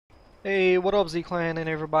Hey, what up Z-Clan and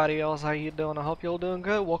everybody else, how you doing? I hope you're all doing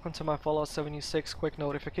good. Welcome to my Fallout 76 quick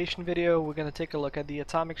notification video. We're going to take a look at the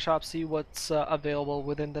Atomic Shop, see what's available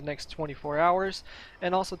within the next 24 hours,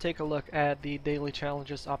 and also take a look at the daily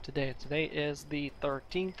challenges up to date. Today is the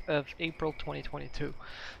 13th of April 2022.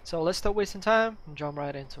 So let's stop wasting time and jump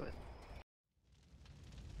right into it.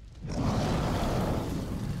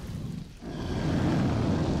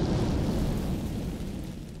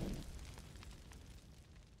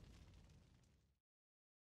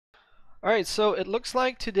 Alright, so it looks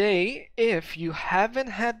like today, if you haven't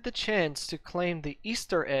had the chance to claim the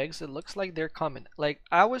Easter eggs, it looks like they're coming. Like,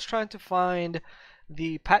 I was trying to find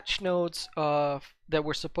the patch notes that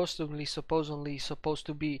were supposedly supposed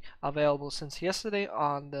to be available since yesterday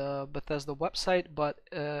on the Bethesda website, but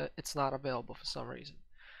it's not available for some reason.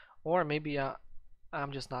 Or maybe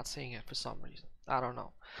I'm just not seeing it for some reason. I don't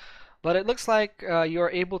know. But it looks like you're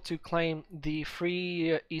able to claim the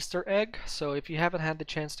free Easter egg. So if you haven't had the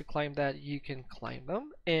chance to claim that, you can claim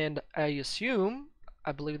them. And I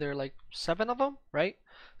believe there are like 7 of them, right?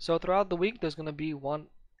 So throughout the week, there's going to be one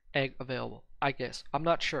egg available, I guess. I'm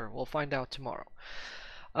not sure. We'll find out tomorrow.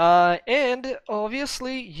 And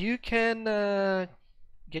obviously, you can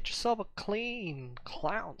get yourself a clean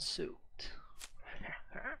clown suit.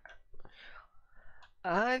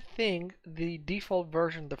 I think the default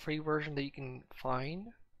version, the free version that you can find,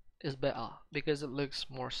 is better because it looks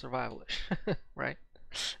more survivalish, right?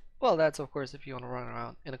 Well, that's of course if you want to run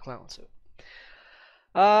around in a clown suit.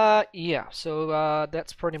 Yeah, so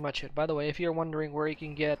that's pretty much it. By the way, if you're wondering where you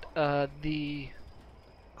can get the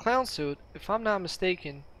clown suit, if I'm not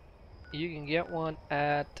mistaken, you can get one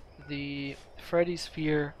at the Freddy's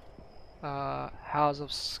Fear House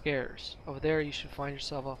of Scares. Over there, you should find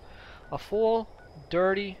yourself a full,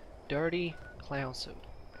 dirty clown suit.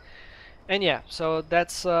 And yeah, so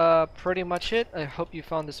that's pretty much it. I hope you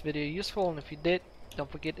found this video useful, and if you did,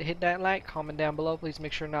 don't forget to hit that like, comment down below. Please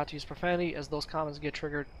make sure not to use profanity, as those comments get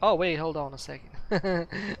triggered. Oh wait, hold on a second.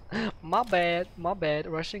 my bad,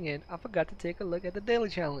 rushing in. I forgot to take a look at the daily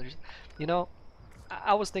challenges. You know,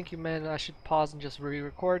 I was thinking, man, I should pause and just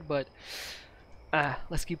re-record, but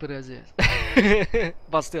let's keep it as is.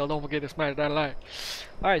 But still, don't forget to smash that like.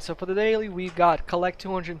 Alright, so for the daily, we got collect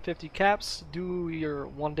 250 caps, do your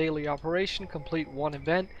one daily operation, complete one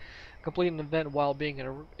event, complete an event while being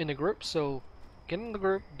in a group. So get in the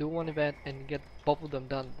group, do one event, and get both of them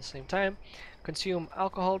done at the same time. Consume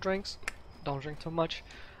alcohol drinks, don't drink too much.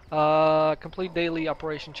 Complete daily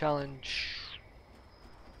operation challenge.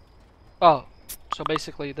 Oh, so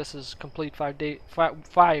basically this is complete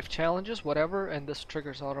five challenges, whatever, and this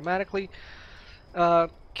triggers automatically.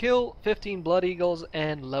 Kill 15 blood eagles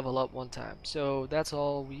and level up 1 time. So that's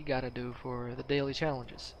all we gotta do for the daily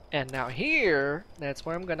challenges. And now here, that's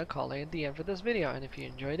where I'm gonna call it at the end for this video. And if you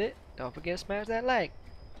enjoyed it, don't forget to smash that like.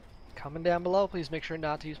 Comment down below, please make sure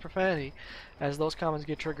not to use profanity, as those comments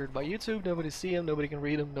get triggered by YouTube. Nobody see them, nobody can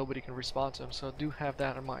read them, nobody can respond to them, so do have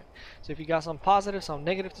that in mind. So if you got something positive, something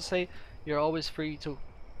negative to say, you're always free to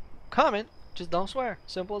comment, just don't swear.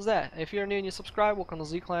 Simple as that. If you're new and you subscribe, welcome to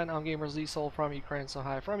Z-Clan. I'm Gamer Z Soul from Ukraine, so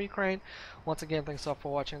hi from Ukraine. Once again, thanks all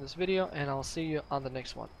for watching this video, and I'll see you on the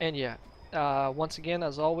next one. And yeah, once again,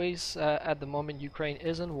 as always, at the moment Ukraine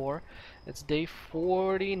is in war. It's day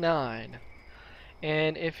 49.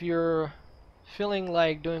 And if you're feeling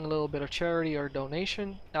like doing a little bit of charity or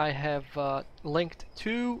donation, I have linked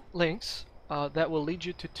 2 links that will lead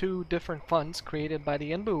you to 2 different funds created by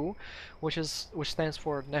the NBU, which stands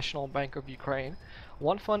for National Bank of Ukraine.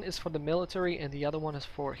 One fund is for the military and the other one is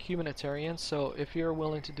for Humanitarian. So if you're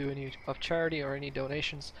willing to do any of charity or any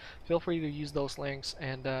donations, feel free to use those links,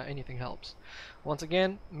 and anything helps. Once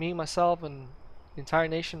again, me, myself, and the entire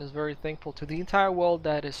nation is very thankful to the entire world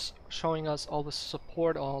that is showing us all the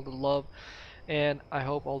support, all the love, and I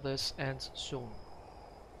hope all this ends soon.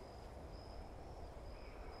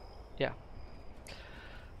 Yeah.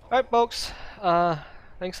 Alright folks,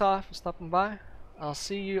 thanks all for stopping by. I'll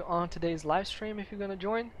see you on today's live stream if you're gonna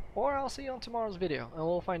join, or I'll see you on tomorrow's video, and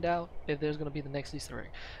we'll find out if there's gonna be the next Easter egg.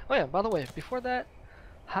 Oh yeah, by the way, before that,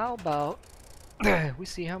 how about we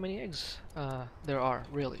see how many eggs there are,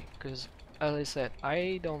 really, because as I said,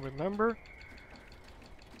 I don't remember.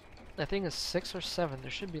 I think it's 6 or 7. There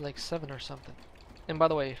should be like 7 or something. And by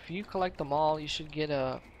the way, if you collect them all, you should get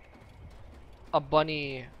a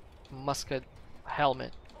bunny musket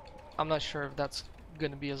helmet. I'm not sure if that's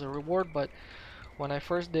gonna be as a reward, but when I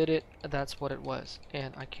first did it, that's what it was.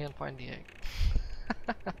 And I can't find the egg.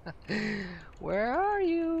 Where are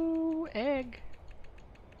you? Egg.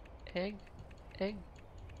 Egg. Egg.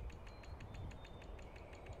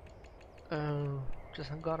 Just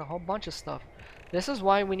got a whole bunch of stuff. This is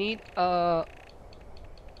why we need a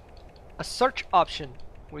search option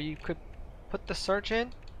where you could put the search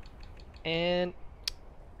in, and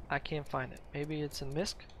I can't find it. Maybe it's in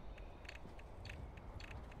MISC,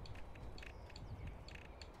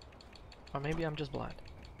 or maybe I'm just blind.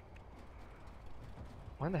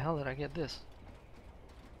 When the hell did I get this?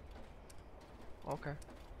 Okay.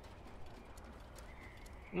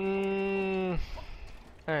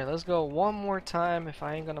 Alright, let's go one more time. If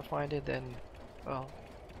I ain't gonna find it, then well,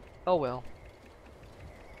 oh well.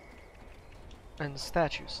 And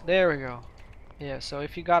statues. There we go. Yeah, so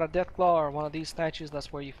if you got a death claw or one of these statues,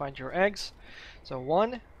 that's where you find your eggs. So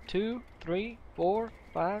 1, 2, 3, 4,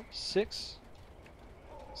 5, 6.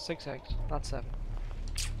 6 eggs, not 7.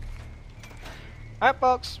 Alright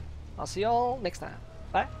folks, I'll see y'all next time.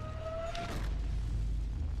 Bye.